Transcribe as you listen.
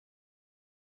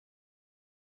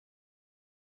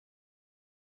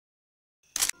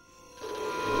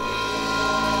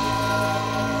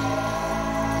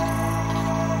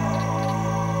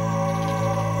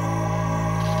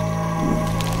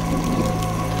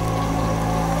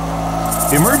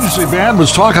The emergency band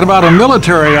was talking about a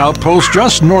military outpost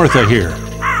just north of here.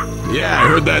 Yeah, I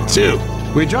heard that too.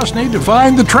 We just need to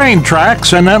find the train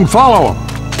tracks and then follow them.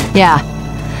 Yeah.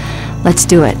 Let's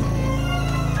do it.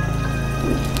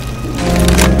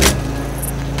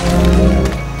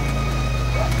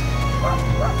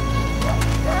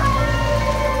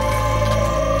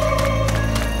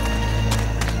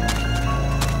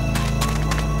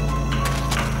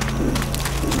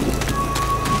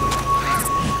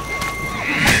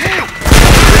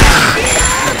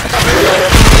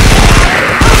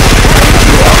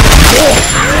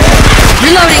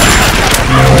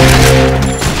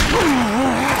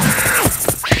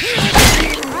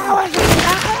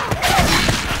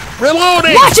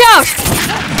 Reloading! Watch out!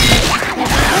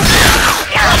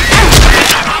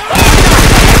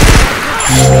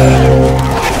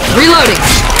 Reloading!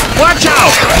 Watch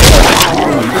out!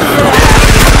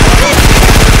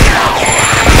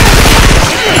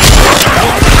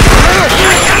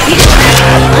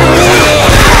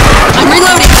 I'm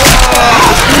reloading!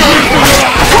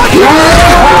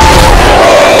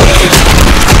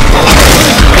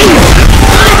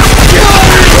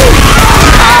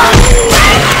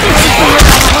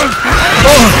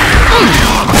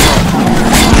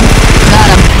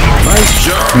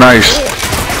 Nice.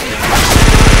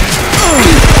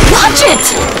 Watch it!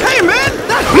 Hey, man!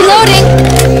 Reloading!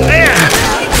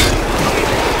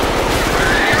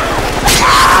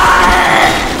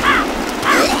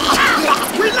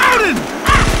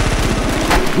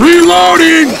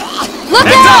 Reloading! Look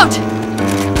out!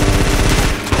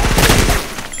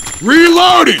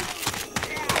 Reloading!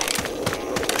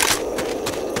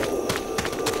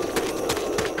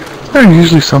 There's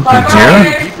usually something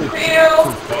here.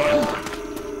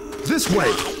 This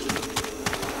way.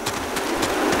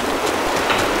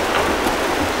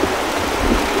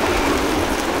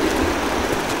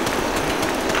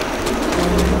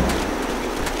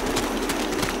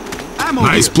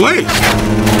 Nice play.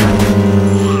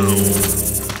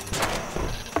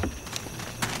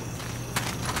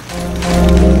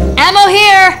 Ammo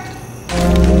here!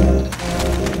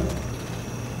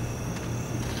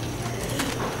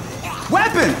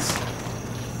 Weapons!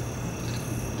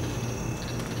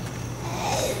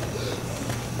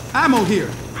 Ammo here.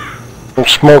 Some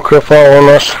smoker following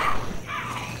us.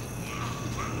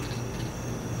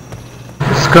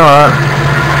 Scott.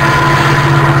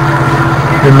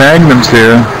 The Magnum's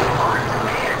here.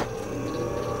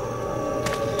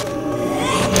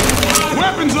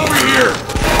 Weapons over here.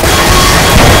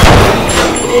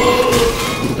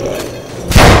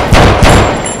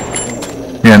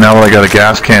 Yeah, now I got a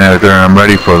gas can out there and I'm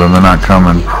ready for them. They're not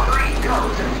coming.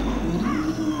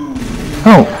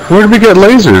 Oh, where did we get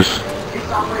lasers?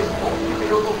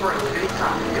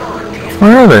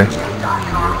 Where are they?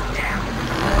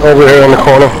 Over here in the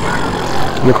corner.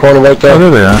 In the corner right there. Oh, there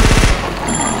they are.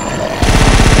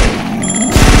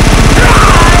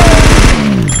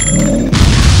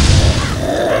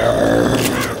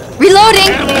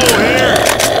 Reloading!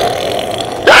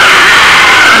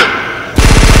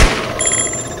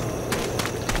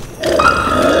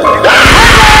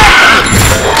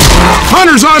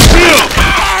 Hunters on field!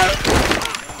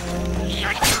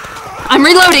 I'm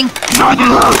reloading!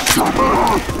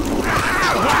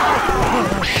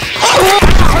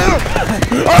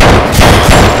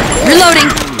 Reloading!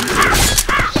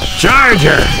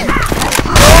 Charger!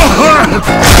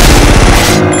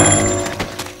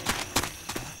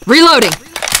 Reloading!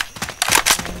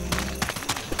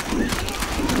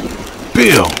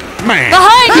 Bill! Man!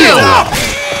 Behind you!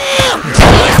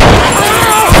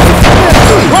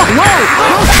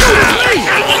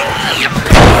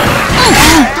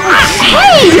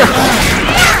 Hey!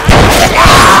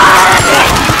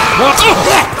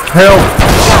 Help!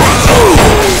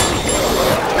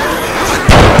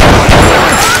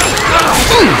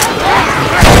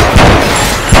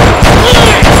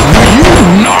 You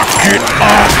knock it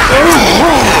off!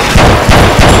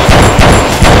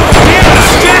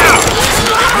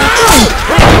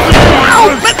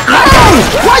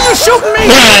 Why are you shooting me?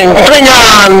 Bring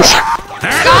on!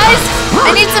 Guys,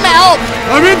 I need some help!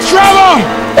 I'm in trouble!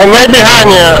 I'm right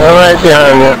behind you. I'm right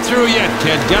behind you. Through yet,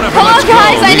 kid. Get up Come on,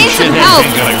 guys, I need some help!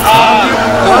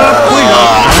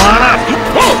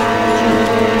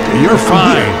 You're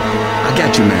fine. I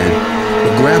got you, man.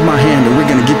 But grab my hand and we're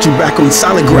gonna get you back on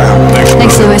solid ground.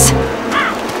 Thanks, Lewis.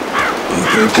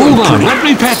 Hold on, let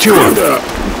me patch you up.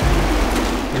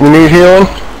 You need healing?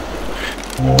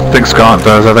 I think Scott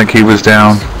does. I think he was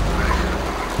down.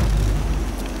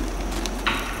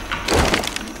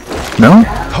 No?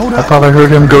 I thought I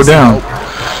heard him go down.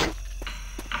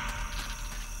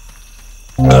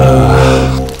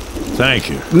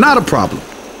 Thank you. Not a problem.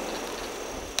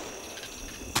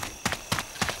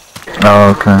 Oh,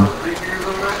 okay.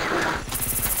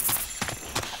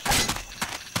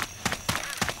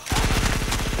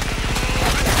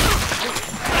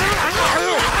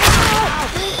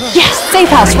 Yes, safe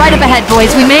house right up ahead,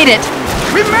 boys. We made it.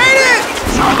 We made it!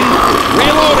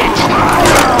 Reloading!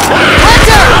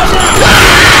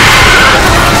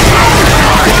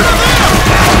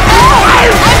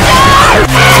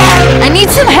 I need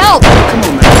some help.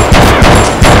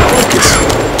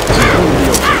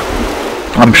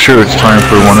 I'm sure it's time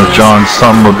for one of John's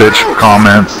son of a bitch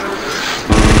comments.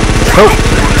 Oh!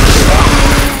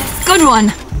 Good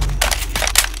one.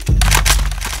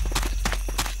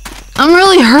 I'm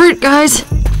really hurt, guys.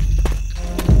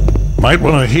 Might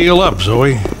want to heal up,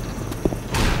 Zoe.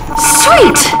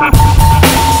 Sweet!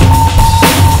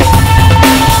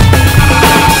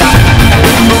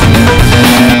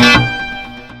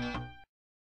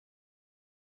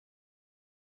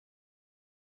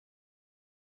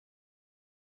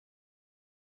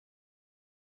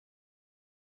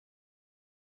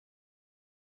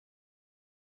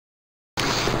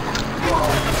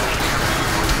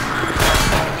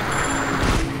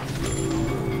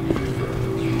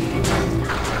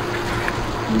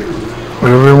 Is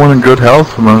everyone in good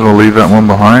health? We might as well leave that one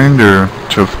behind, or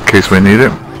just in case we need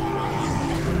it.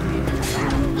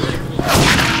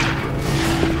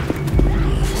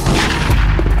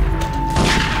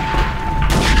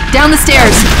 Down the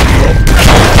stairs.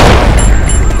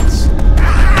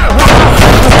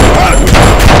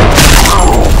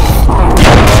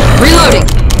 Reloading.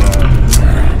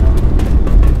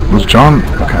 Was John...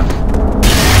 Okay.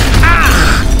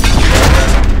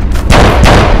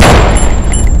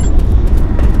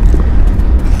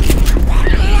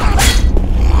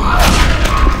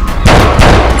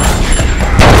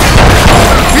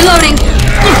 Reloading.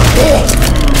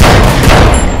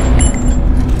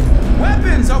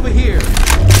 Weapons over here!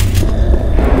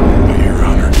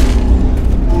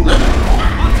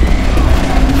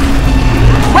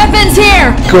 Weapons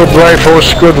here. Good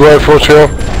rifles here.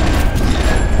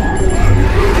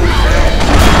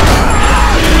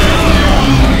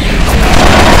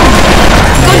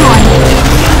 Good one.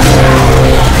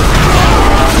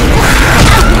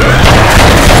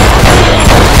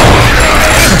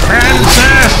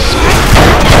 Princess!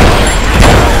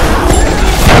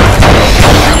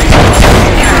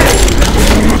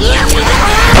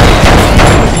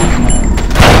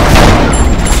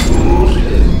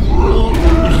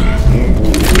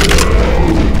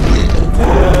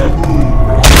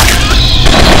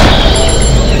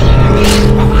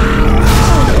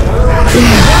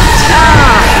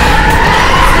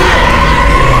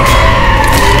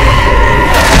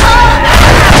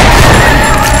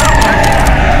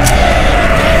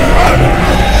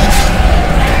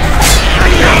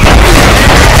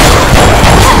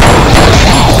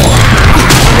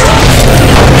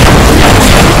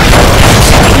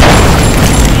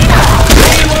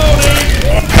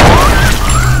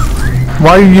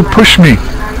 Why you push me?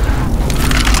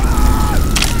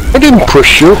 I didn't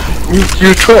push you.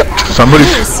 You tripped. Somebody...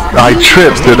 I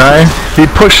tripped, did I? He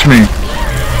pushed me.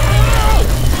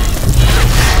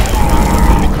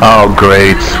 Oh,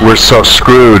 great. We're so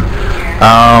screwed.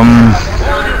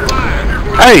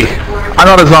 Hey! I'm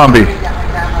not a zombie.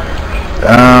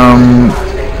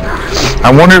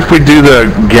 I wonder if we do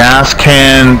the gas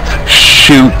can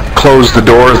shoot, close the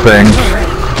door thing.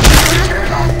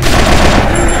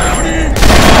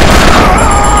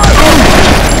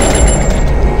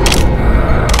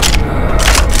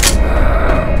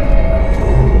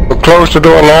 Close the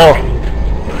door now.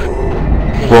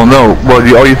 Well, no.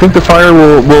 Well, you think the fire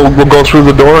will go through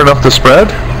the door enough to spread?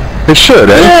 It should,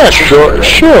 eh? Yeah, sure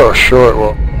it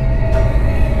will.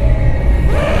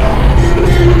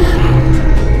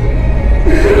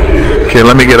 Okay,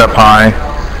 let me get up high.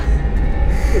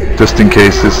 Just in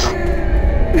case this...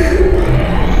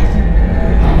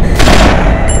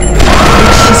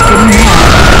 She's getting mad.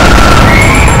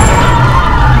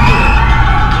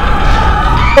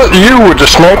 You with the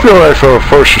sniper rifle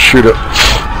forced to shoot it.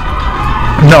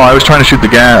 No, I was trying to shoot the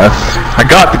gas. I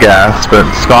got the gas, but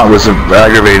Scott was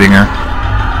aggravating her.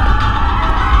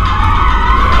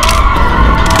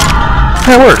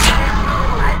 It worked.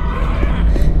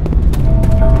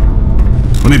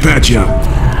 Let me patch you up.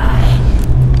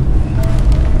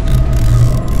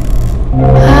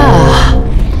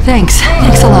 Thanks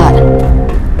a lot.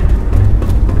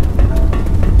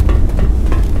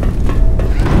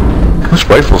 This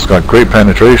rifle's got great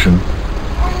penetration.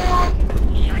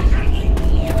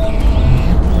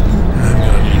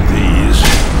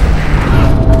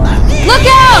 Look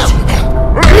out!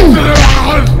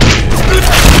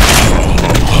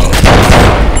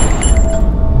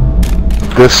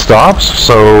 this stops,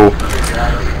 so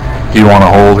you want to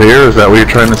hold here? Is that what you're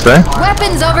trying to say?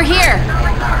 Weapons over here.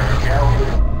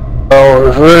 Oh,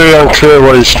 it's really unclear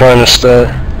what he's trying to say.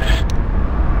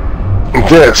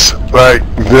 This, like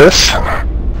this,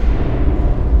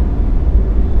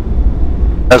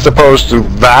 as opposed to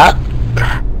that.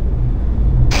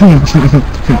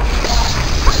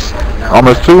 I'm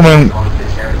assuming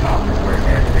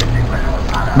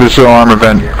this alarm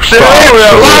event stops.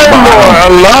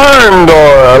 Alarm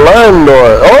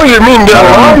door. Oh, you mean the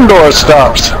alarm door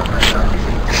stops?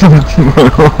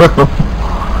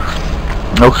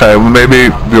 Okay, well maybe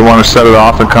you want to set it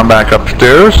off and come back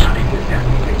upstairs.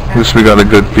 At least we got a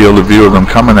good field of view of them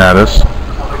coming at us.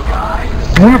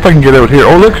 I wonder if I can get out here.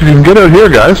 Oh look, you can get out here,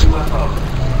 guys.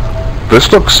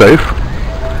 This looks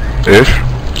safe-ish.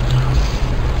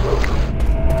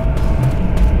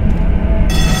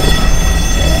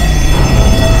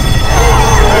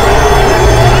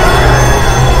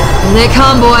 Here they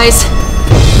come, boys.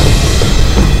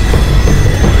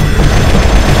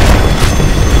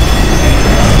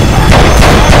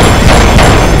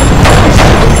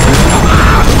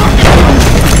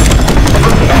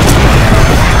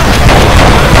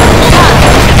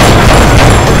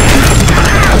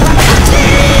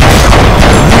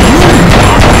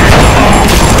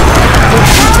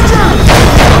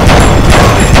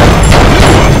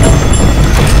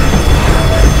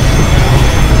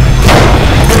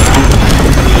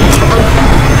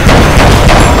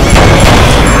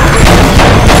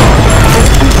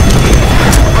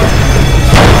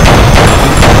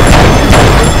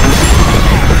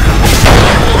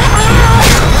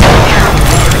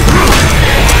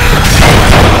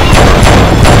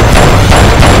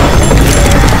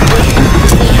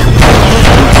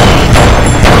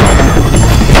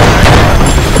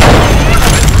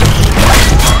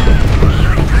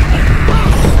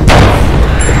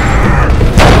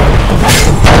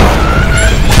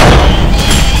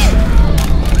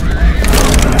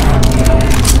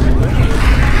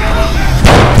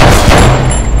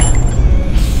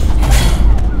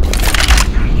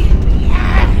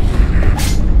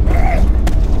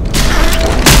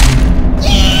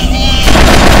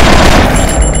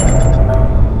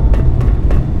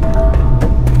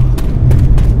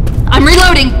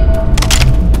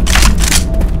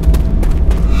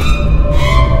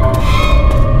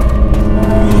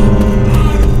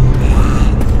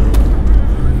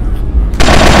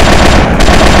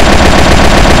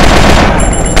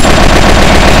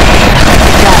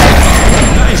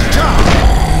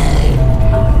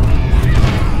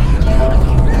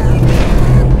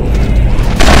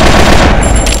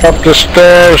 Up the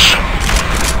stairs.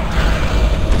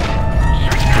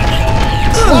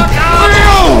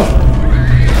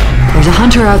 There's a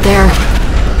hunter out there.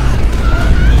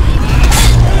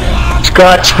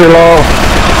 Skot's below.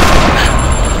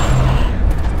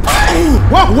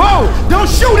 Whoa, whoa! Don't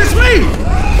shoot, it's me!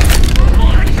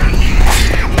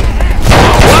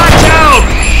 Watch out!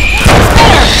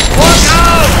 Watch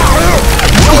out!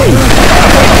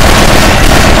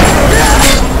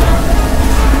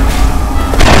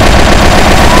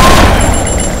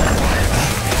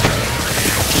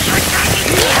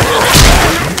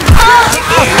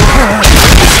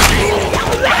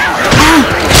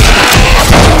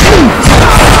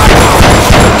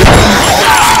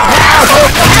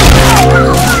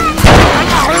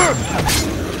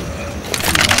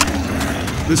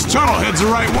 This tunnel heads the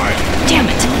right way. Damn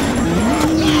it.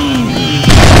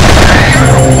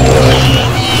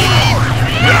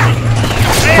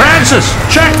 Francis,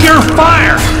 check your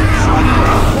fire!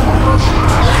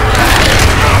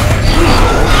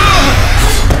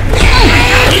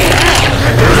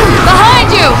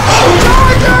 Behind you!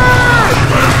 I'm down!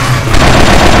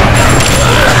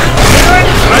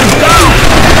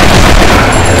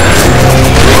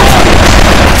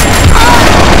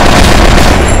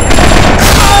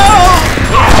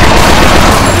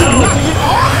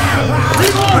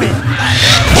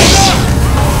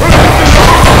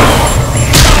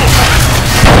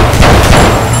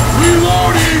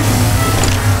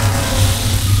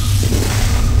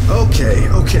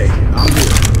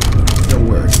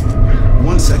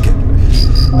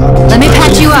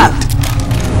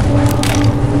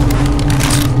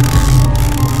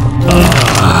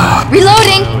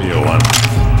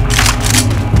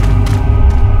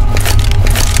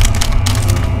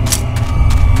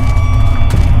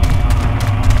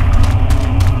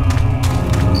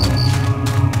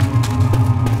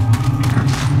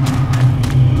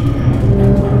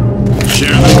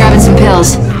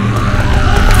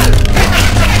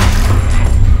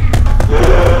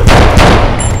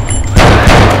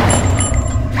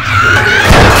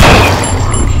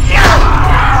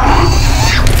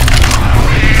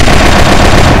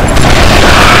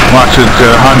 to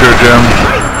 100, Jim.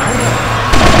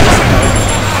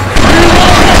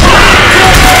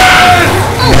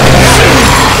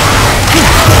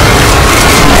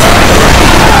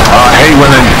 I hate when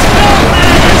they...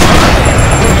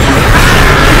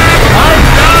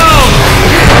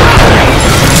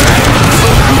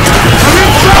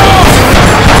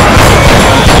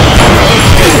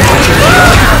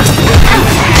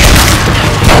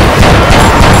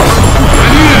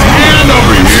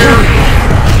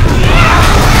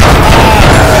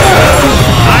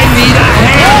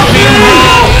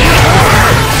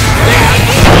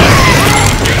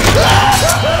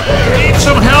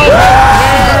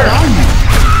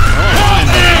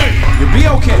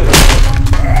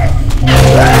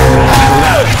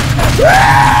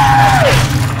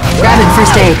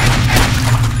 First aid.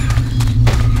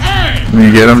 Can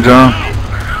you get him, John?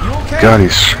 You okay? God,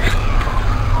 he's...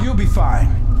 You'll be fine.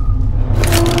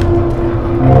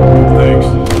 Thanks.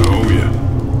 Oh, yeah.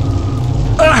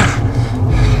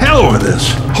 Hell with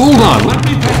this. Hold on, let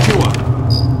me patch you up.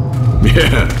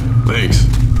 Yeah, thanks.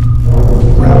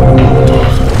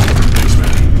 Thanks,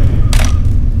 man.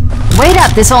 Wait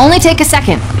up, this will only take a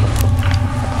second.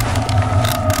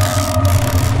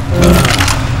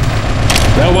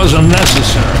 That wasn't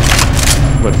necessary,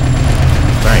 but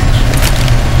thanks.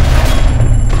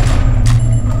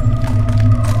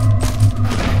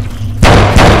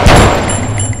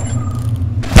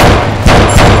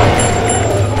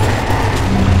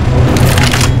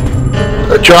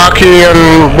 The jockey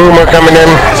and Boomer coming in.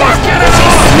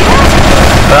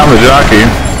 Found the jockey.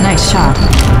 Nice shot.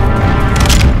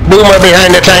 Boomer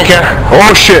behind the tanker.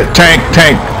 Oh shit, tank.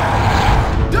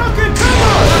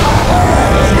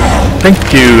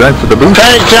 Thank you, that's for the boost.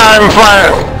 Tank time,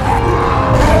 fire.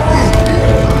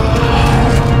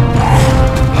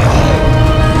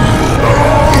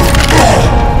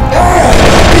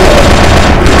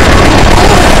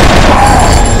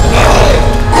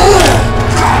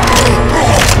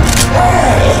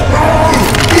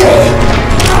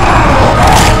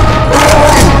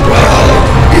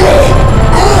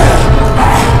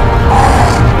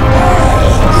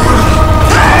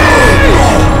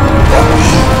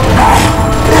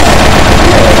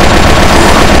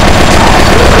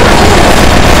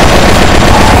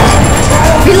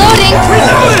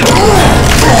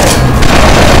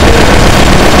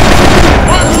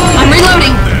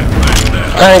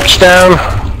 Tanks down.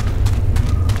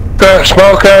 Got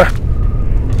smoker.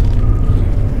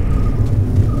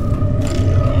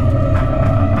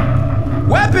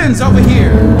 Weapons over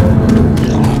here.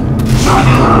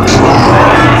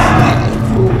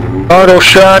 Auto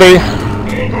shotty.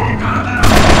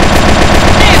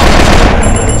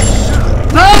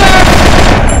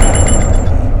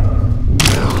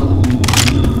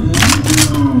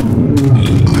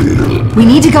 We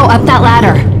need to go up that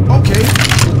ladder. Okay.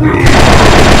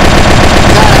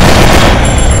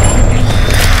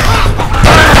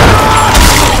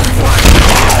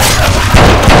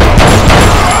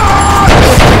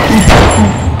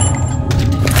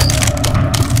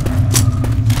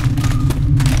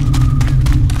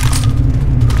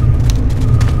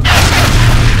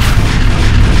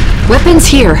 Weapons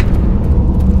here.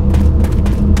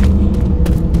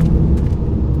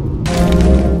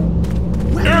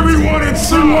 Everyone in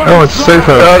someone. Oh, it's safe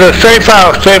house. Oh, the safe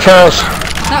house, safe house.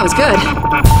 That was good.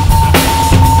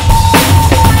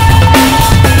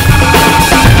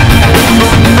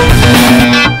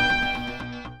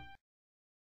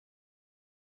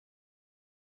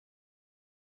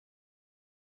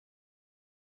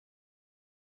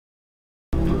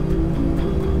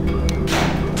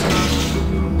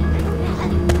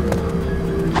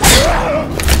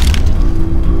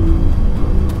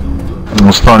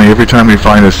 It's funny, every time we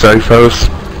find a safe house,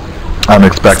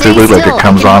 unexpectedly, like it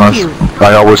comes on us,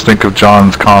 I always think of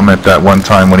John's comment that one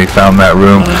time when he found that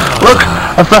room. Look,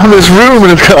 I found this room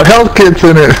and it's got health kits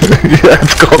in it. Yeah,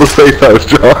 it's called a safe house,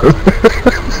 John.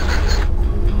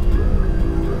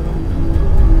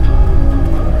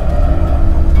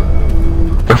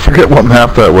 I forget what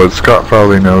map that was. Scott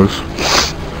probably knows.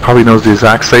 Probably knows the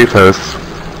exact safe house.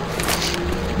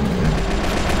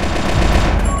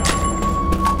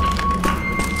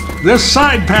 This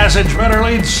side passage better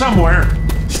lead somewhere.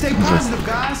 Stay positive,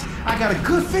 guys. I got a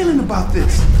good feeling about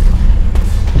this.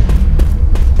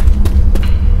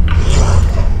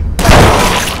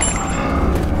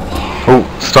 Oh,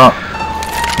 stop.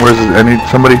 Where's it?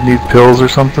 Somebody need pills or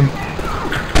something?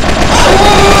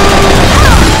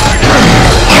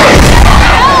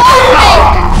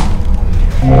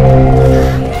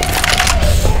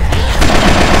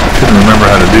 Couldn't remember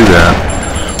how to do that.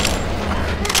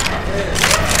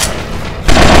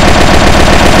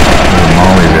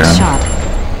 Shot.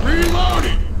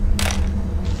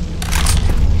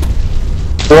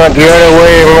 went the other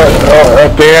way and went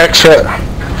at the exit.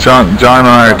 John and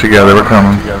I are together. We're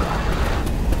coming.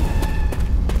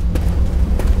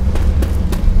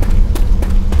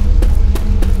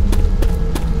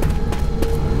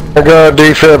 I got a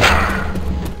defib.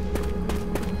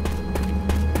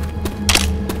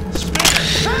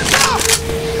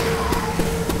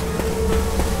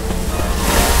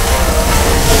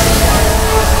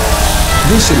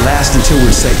 This should last until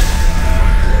we're safe.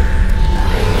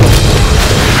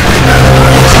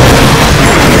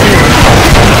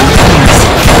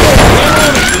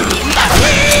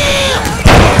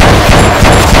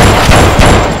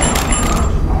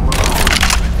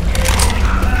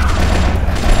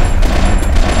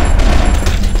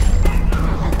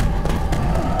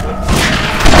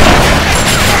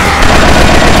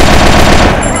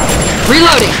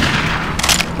 Reloading.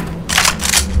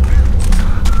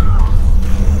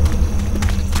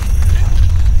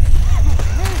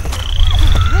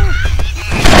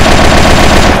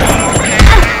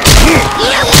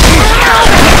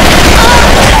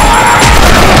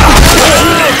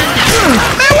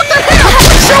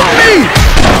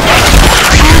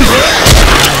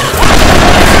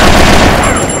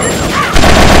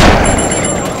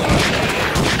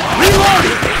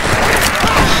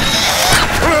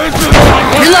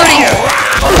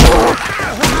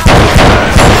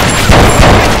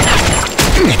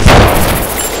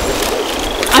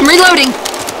 I'm reloading.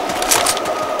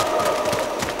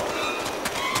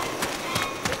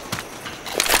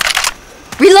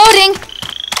 Reloading.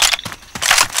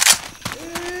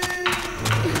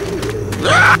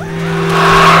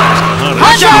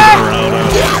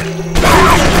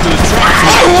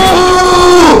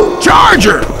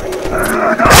 Charger!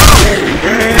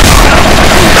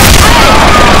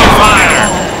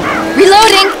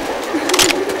 Reloading.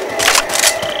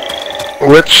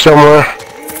 Witch somewhere.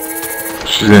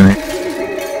 She's in it.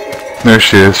 There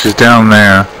she is. She's down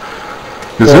there.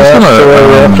 Is this That's the way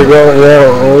we have to go.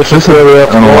 Yeah, this is where we have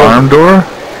to an go. alarm door?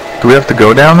 Do we have to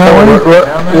go down that way?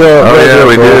 Yeah, Oh yeah,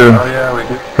 we do.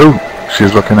 Ooh,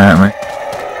 she's looking at me.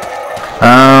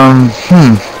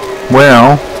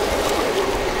 Well,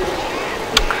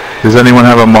 does anyone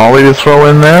have a molly to throw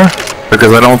in there?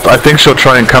 Because I think she'll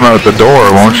try and come out the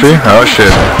door, won't she? Oh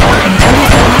shit.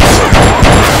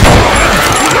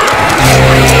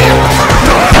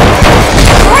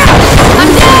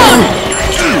 I'm down.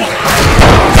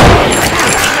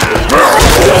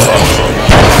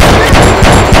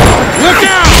 Look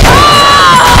out!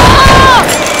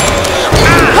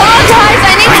 Apologize,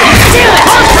 I need to do it.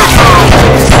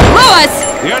 Lewis.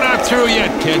 You're not through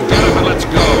yet, kid. Get him and let's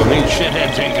go. These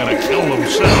shitheads ain't gonna kill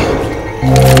themselves.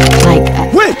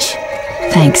 Which?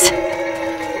 Thanks.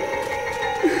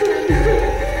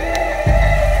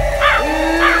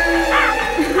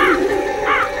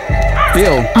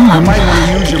 Bill, I might want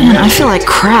to use your Man, I feel like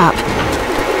crap.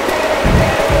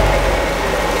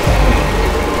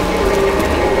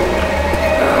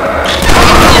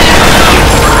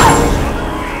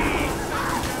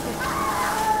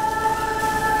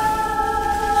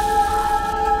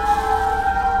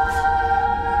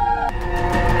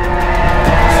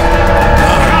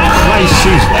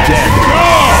 She's dead.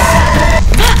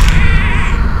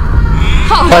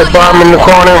 Pipe bomb in the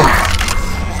corner.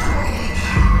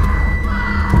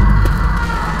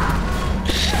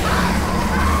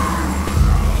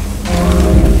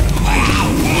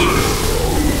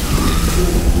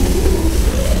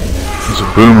 There's a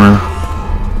boomer.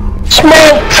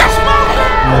 Smoked!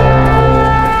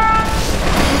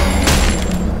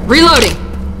 Reloading.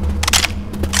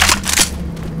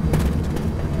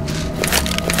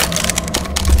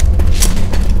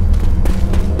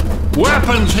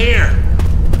 Weapons here!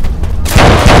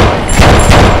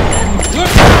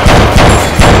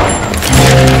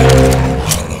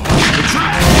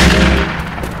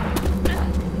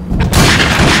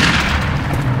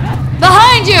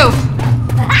 Behind you.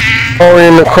 Oh,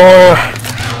 in the corner.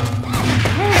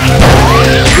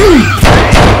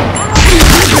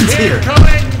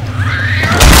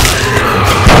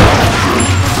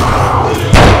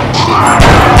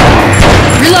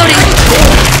 Reloading.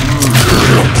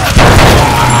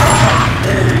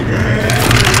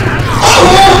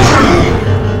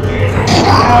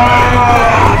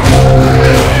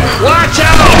 Watch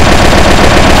out!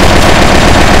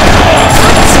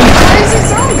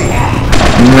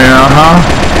 Yeah, huh?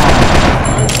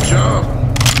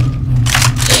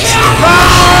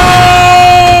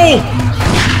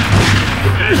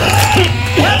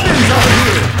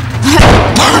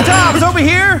 Jobs over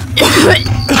here.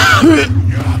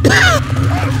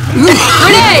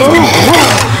 Grenade.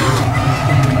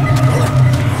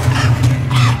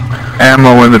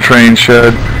 Ammo in the train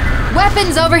shed.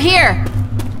 Weapons over here.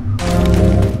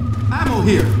 Ammo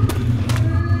here.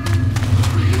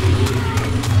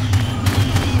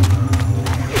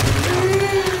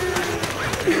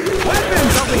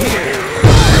 Weapons over here.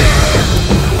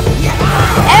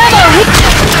 Ammo!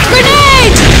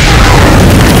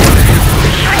 Grenade!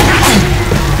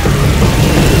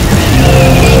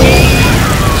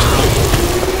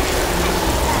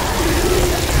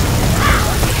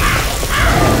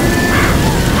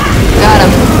 Got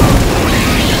him.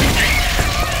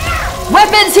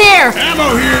 Weapons here!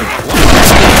 Ammo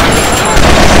here!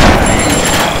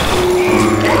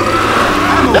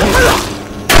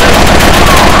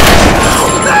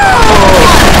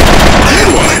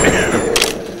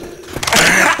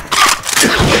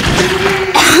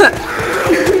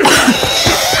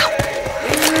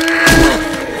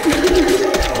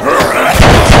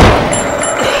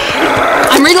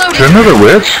 I'm reloading. Is there another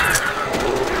witch?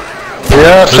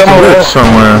 Yeah, There's a witch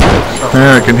somewhere. somewhere.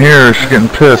 Yeah, I can hear her. She's getting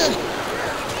pissed.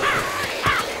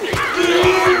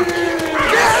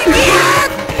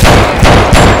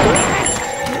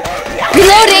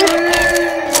 Reloading.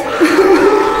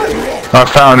 I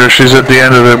found her. She's at the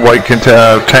end of the white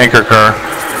tanker car.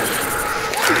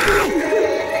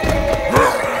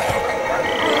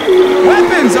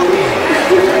 Weapons over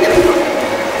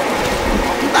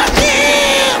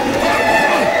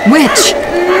Which?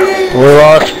 We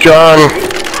lost John.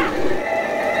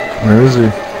 Where is he?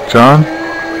 John?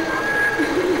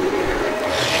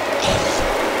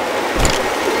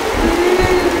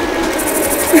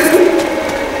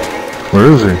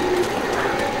 Where is he?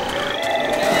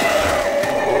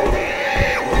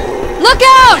 Look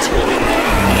out!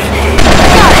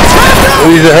 Got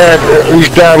it. He's ahead. He's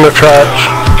down the tracks.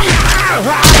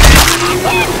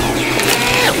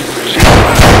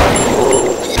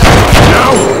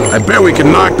 I bet we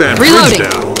can knock that bridge Reloading.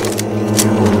 down.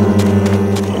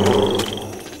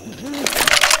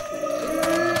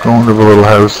 Going to the little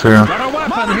house here.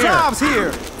 Molotovs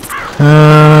here.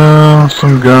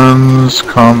 Some guns,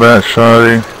 combat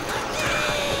shoddy.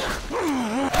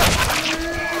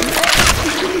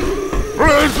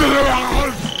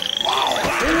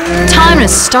 Time to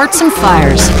start some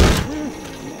fires.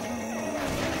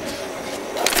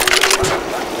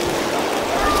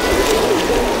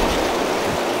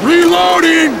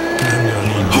 Reloading!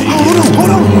 Hold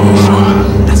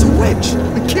on. That's a witch.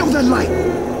 Kill that light.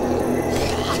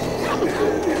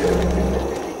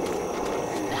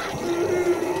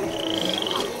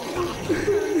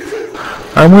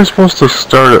 How am I supposed to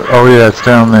start it? Oh yeah, it's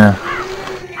down there.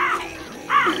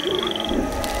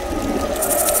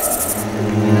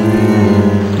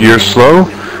 You're slow?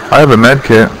 I have a med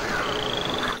kit.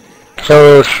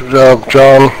 So is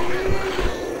John.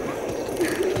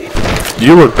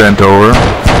 You look bent over.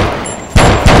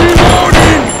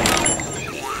 Reloading!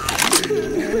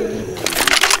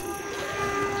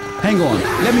 Hang on.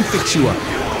 Let me fix you up.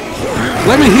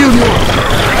 Let me heal you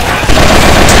up.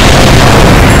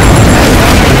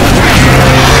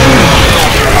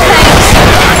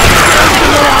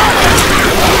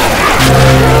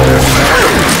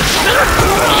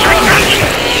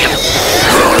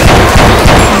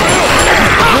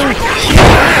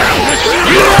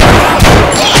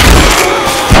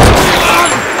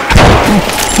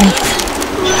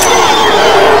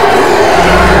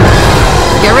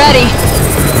 Get ready.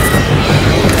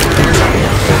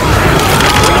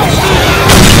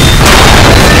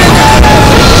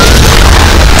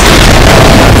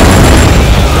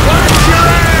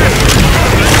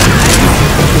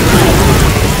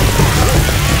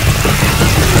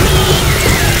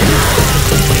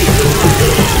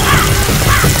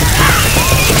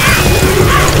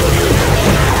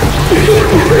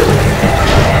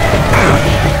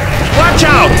 Watch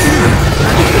out!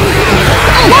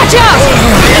 Watch out!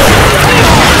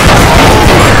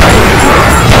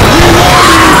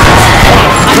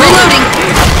 I'm reloading.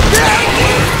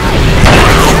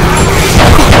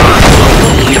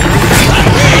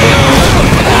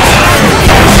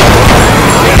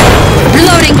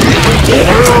 Reloading.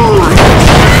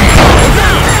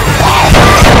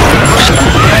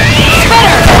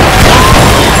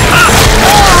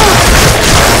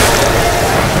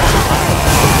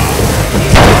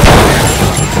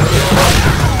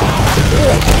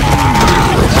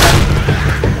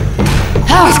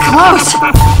 That was close.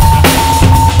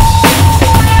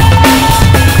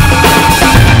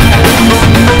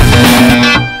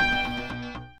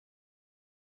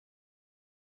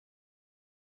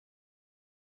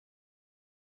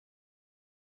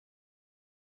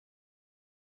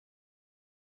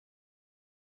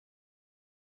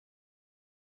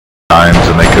 times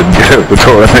and they couldn't get out the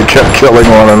door and they kept killing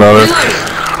one another.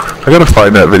 I gotta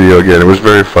find that video again. It was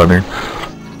very funny.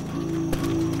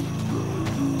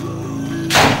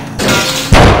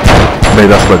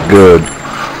 Made us look good.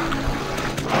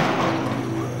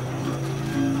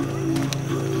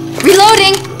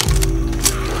 Reloading!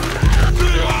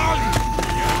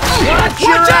 Watch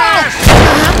out!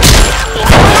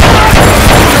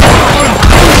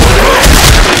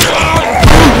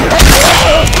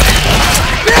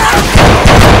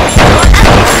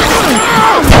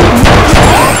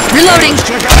 Reloading!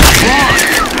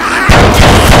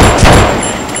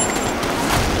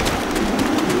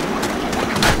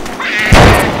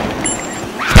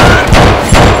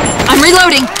 I'm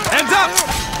reloading! Hands up!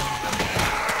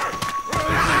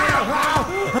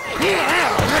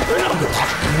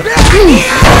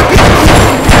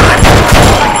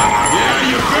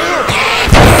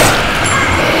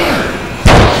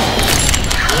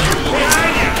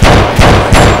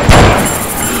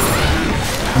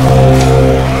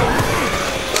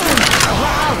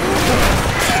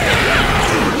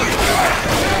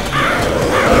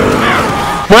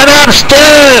 Went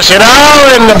upstairs, you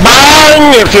know, in the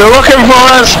barn, if you're looking for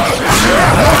us.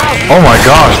 Oh my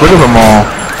gosh, look at them all.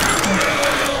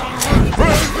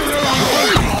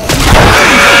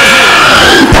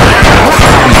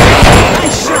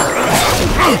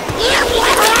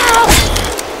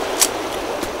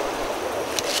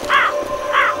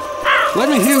 Let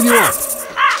me heal you up.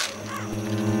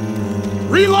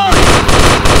 Reload!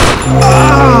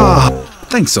 Ah!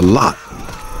 Thanks a lot.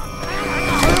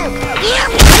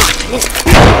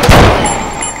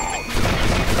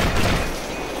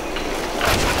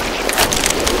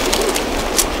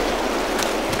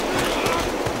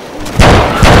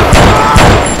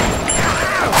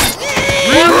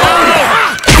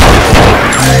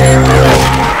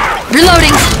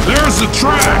 Reloading! There's the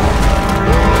track!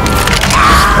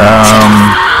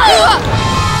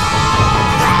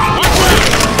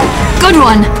 Good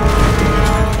one!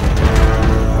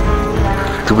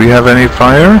 Do we have any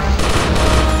fire?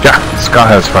 Yeah, Scott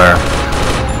has fire.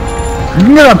 You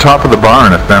can get on top of the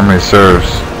barn if memory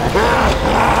serves.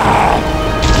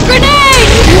 Grenade!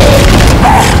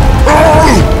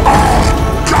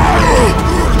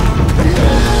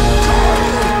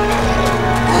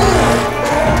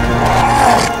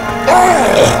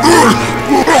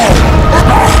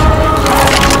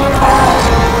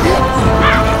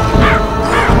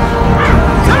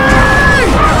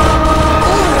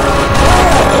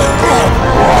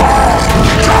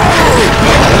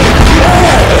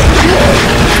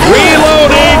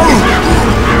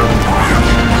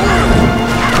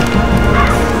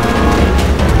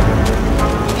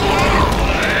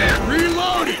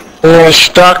 You're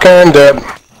stuck and dead.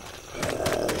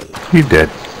 He did.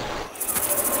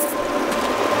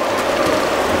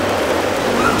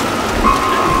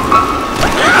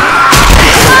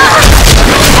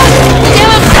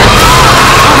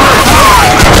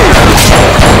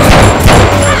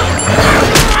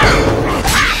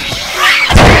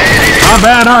 How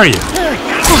bad are you?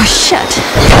 Oh, shit.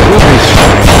 We'll be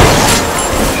fine.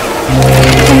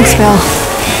 Thanks, Bill.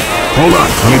 Hold on,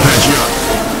 let me patch you up.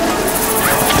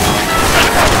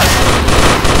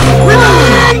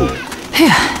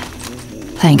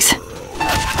 Thanks.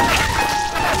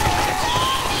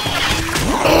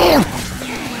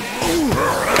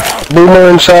 Boomer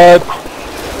inside.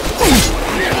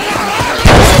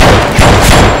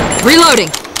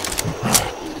 Reloading!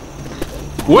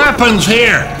 Weapons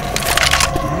here!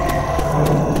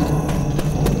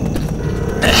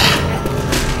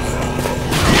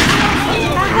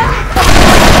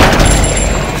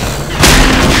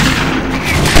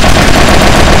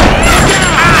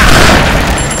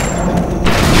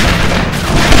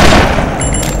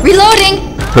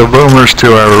 Reloading! The boomers to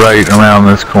our right around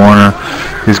this corner.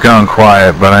 He's gone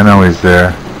quiet, but I know he's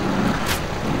there.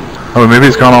 Oh, maybe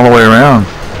he's gone all the way around.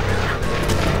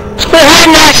 It's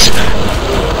behind us!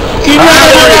 You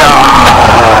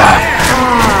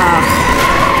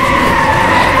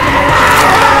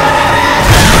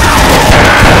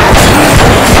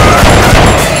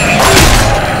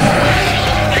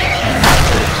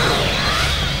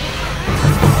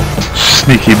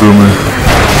Sneaky boomer.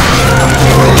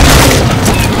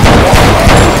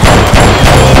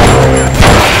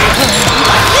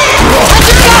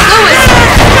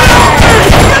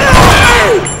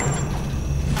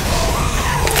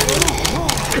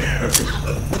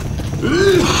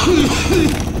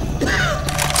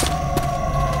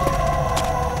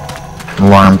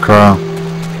 Alarm crow.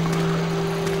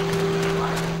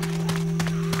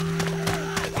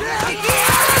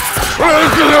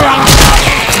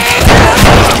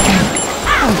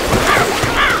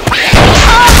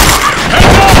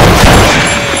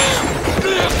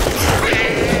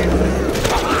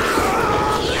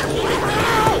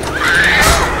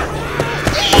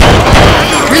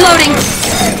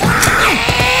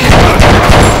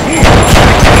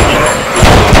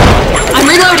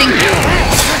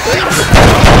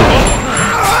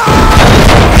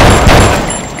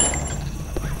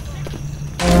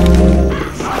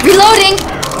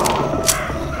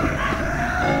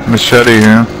 machete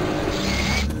here.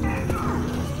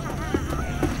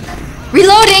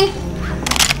 Reloading!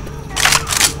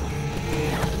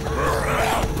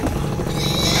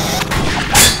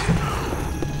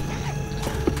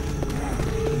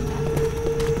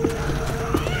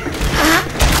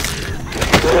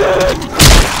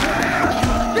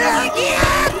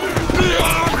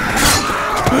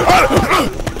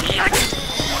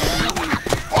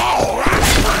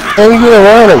 How do you get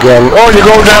around again? Oh, you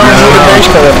go down into the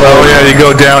basement. Oh yeah, you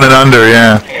go down and under,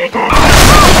 yeah.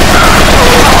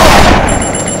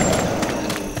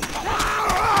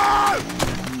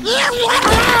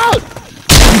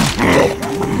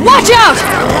 Watch out!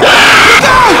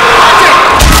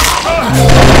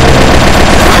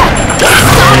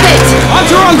 Stop it!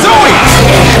 Hunter on Zoe!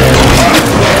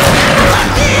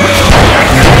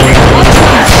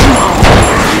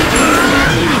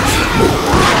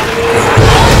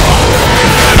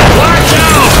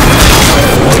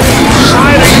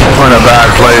 We're in a bad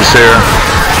place here.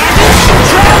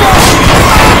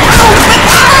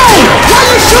 Why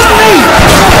you shooting me?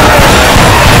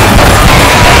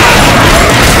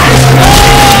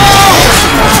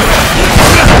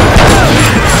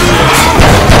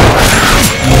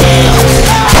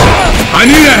 I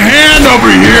need a hand over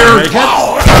here!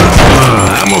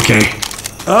 I'm okay.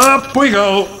 Up we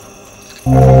go.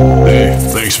 Hey,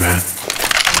 thanks, man.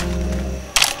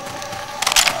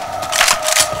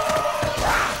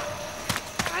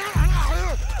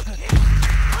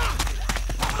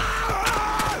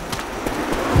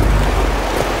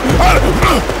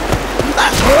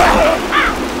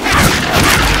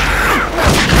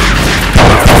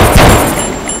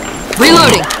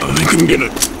 Reloading! I think I'm gonna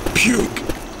puke.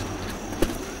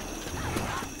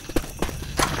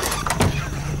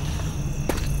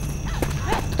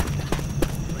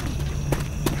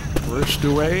 First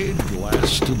to aid,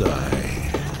 last to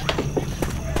die.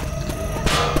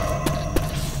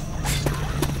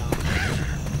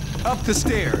 Up the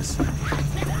stairs.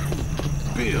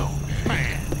 Bill,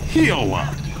 man, heal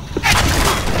up.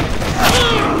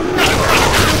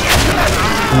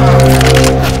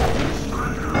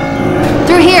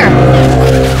 Through here!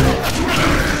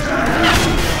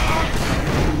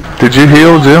 Did you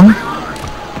heal, Jim?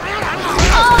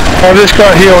 I just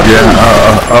got healed.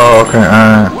 Yeah, oh, okay,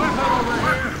 alright.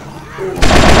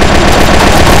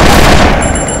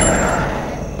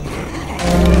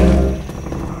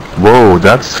 Whoa,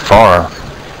 that's far.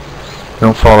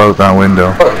 Don't fall out that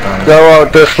window. Go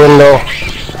out this window.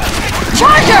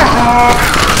 Charger!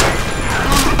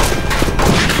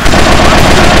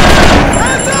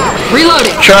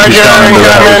 Reloading! Charger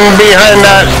incoming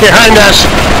behind us.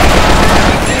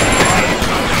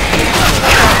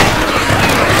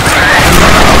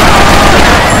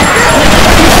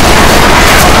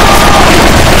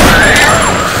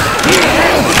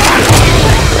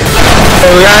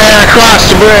 We gotta cross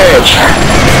the bridge.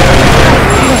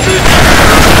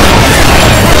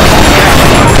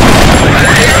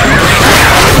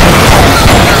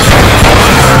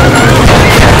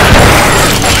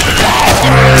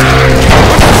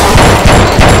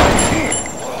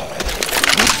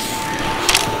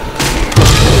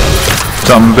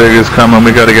 Something big is coming,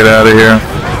 we gotta get out of here.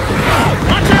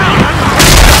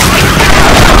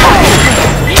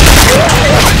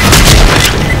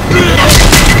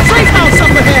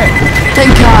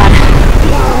 Thank God.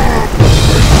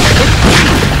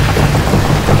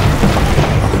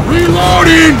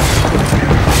 Reloading!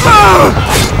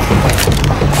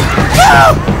 Look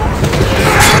out!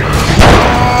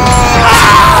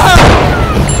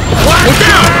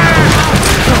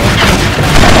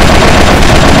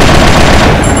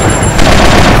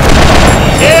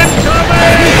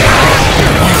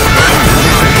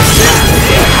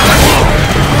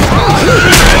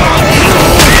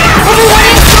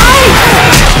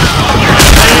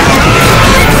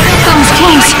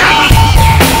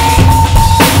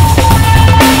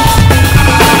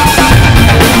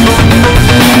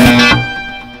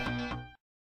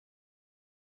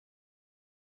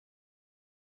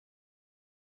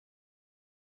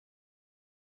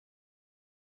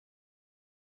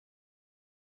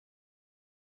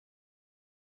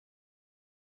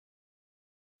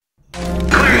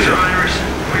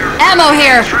 Ammo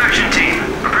here! Extraction team,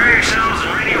 prepare yourselves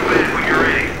and radio back when you're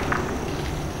ready.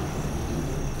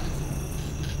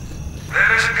 That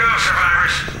is a go,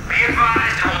 survivors. Be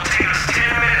advised it will take us 10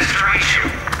 minutes to reach you.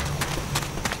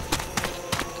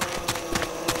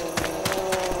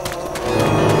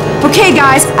 Okay,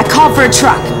 guys, I called for a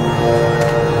truck.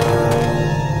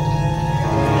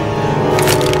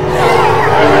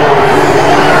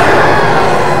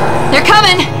 They're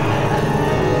coming!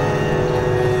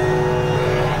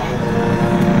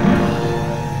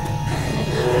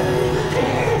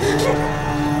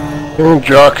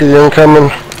 Jockey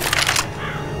incoming.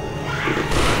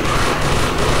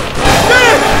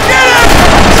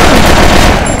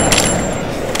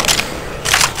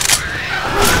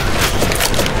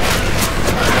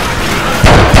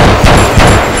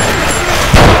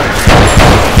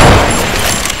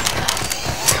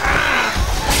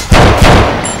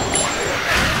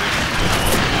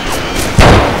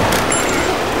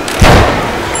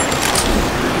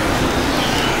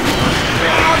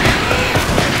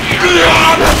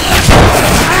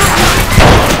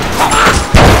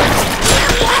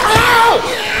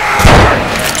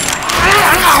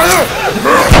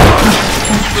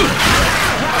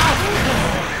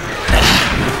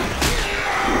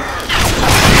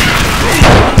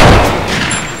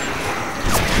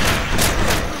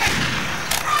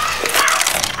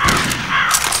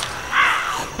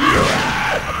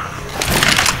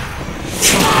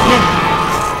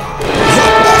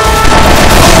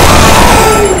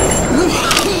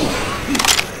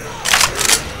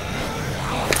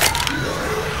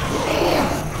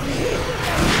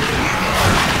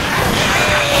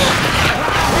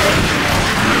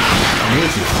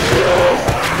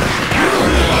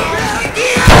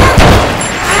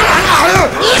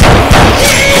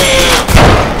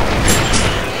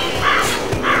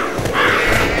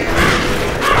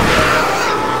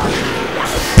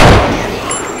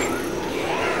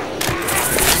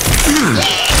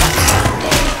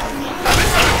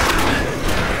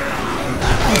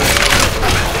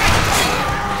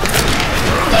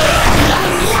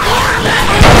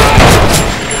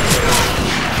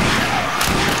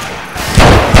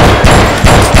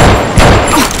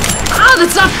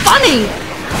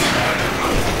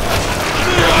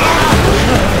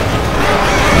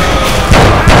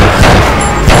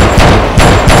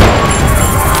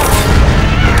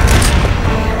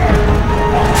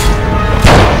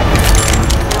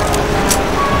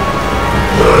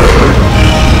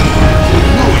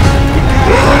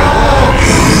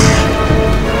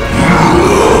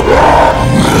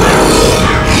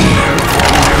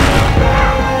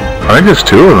 I think there's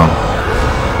two of them.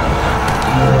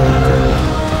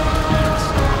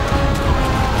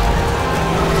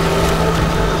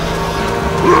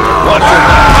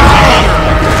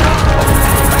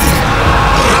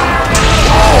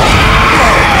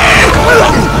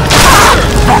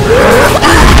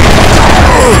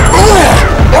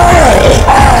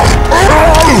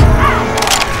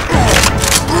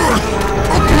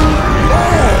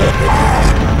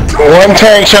 One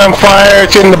tank's on fire,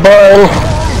 it's in the barn.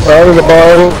 Out of the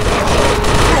barn.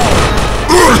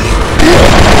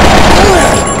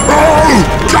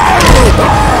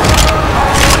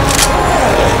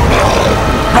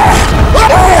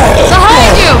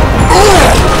 Behind you!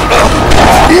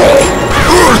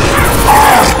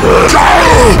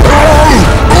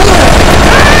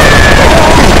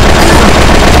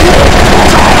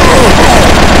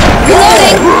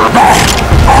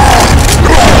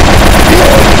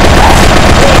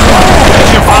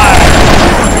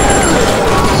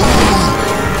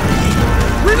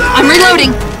 I'm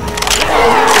reloading.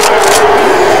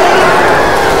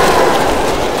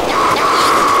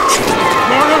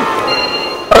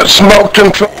 I smoked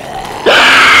him.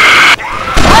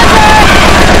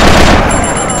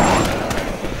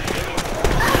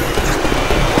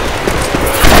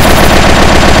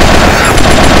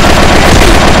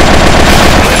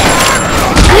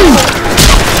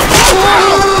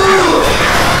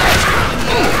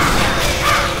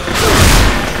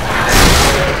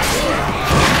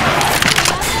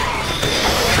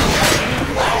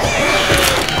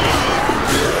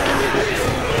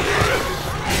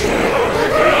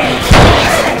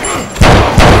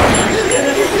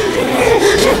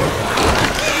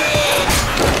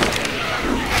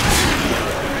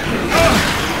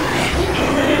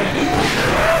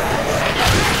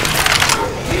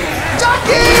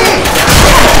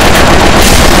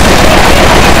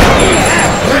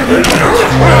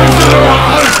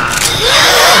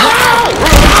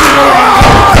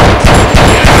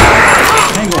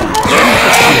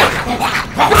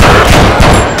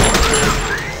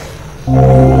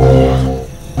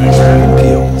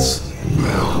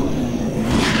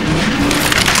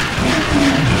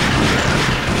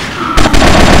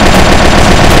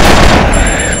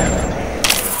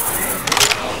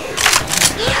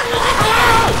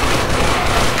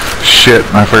 Shit,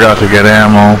 I forgot to get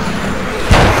ammo.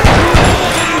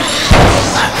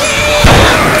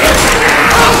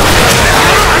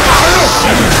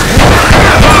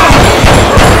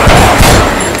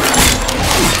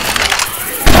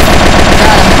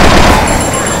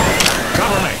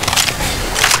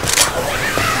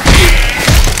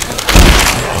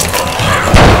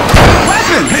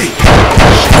 Weapon! Hey!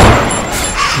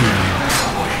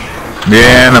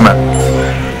 Yeah, in a minute.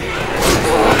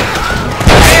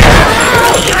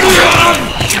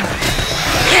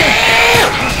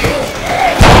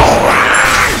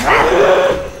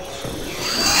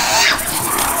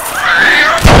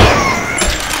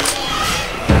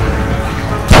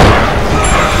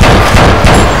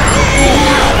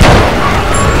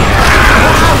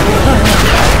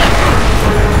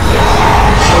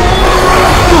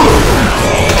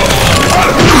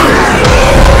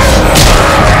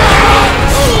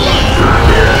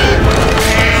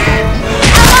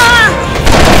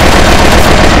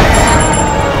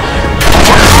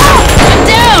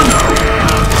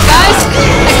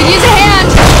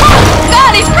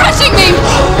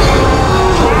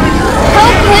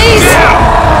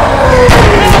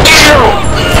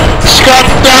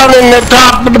 In the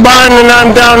top of the barn, and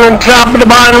I'm down on top of the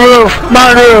barn roof.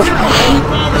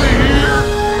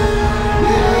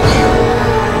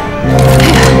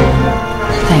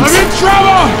 Thanks. I'm in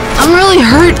trouble! I'm really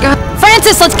hurt.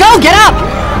 Francis, let's go! Get up!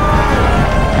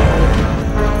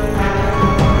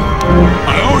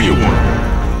 I owe you one.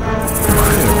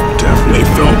 I definitely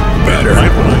felt better. I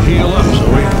want to heal up,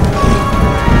 Zoe.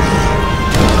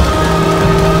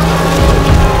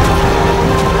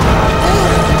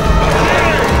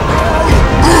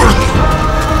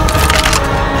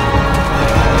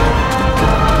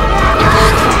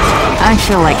 I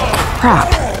feel like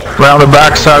crap. Round the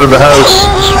back side of the house.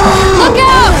 Look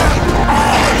out!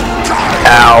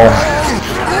 Ow.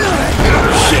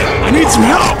 Shit, I need some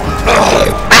help.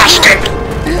 Bastard!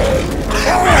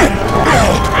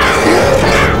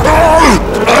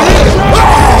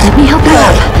 Let me help you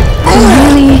up. I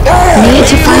really need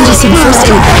to find you some first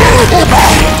aid.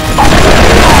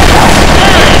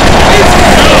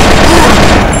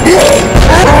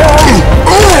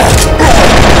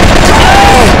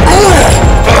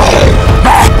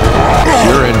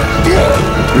 You're in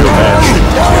real bad shape.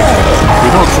 If we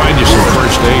don't find you some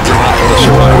first aid, you're not going to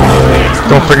survive.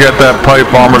 Don't forget that pipe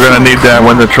bomb. We're gonna need that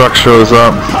when the truck shows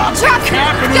up.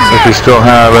 If you still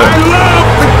have it.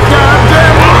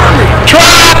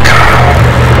 Truck!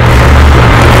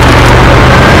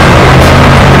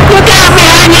 Look out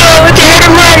behind you! It's a hit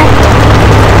and run!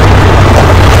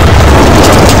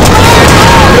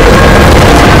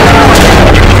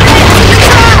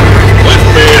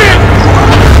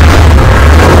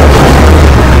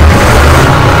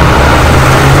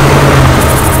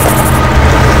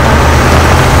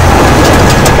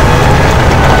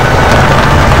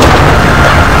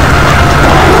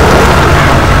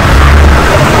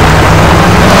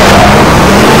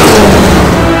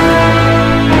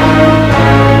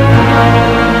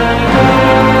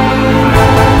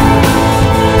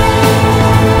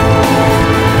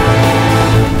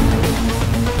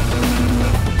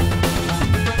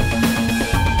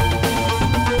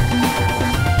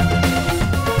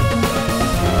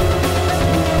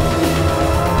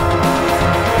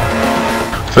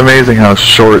 It's amazing how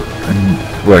short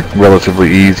and like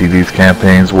relatively easy these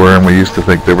campaigns were, and we used to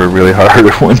think they were really hard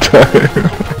at one time.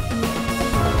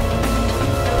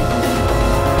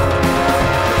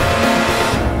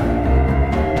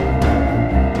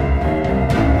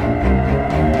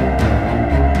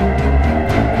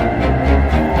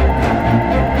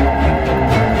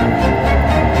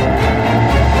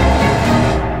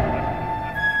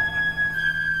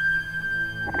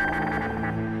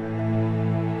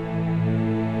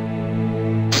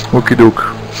 Okie doke.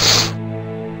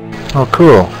 Oh,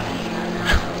 cool.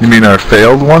 You mean our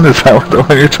failed one? Is that the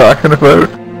one you're talking about?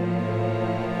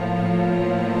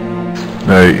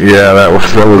 Yeah, that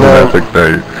was an epic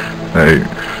night.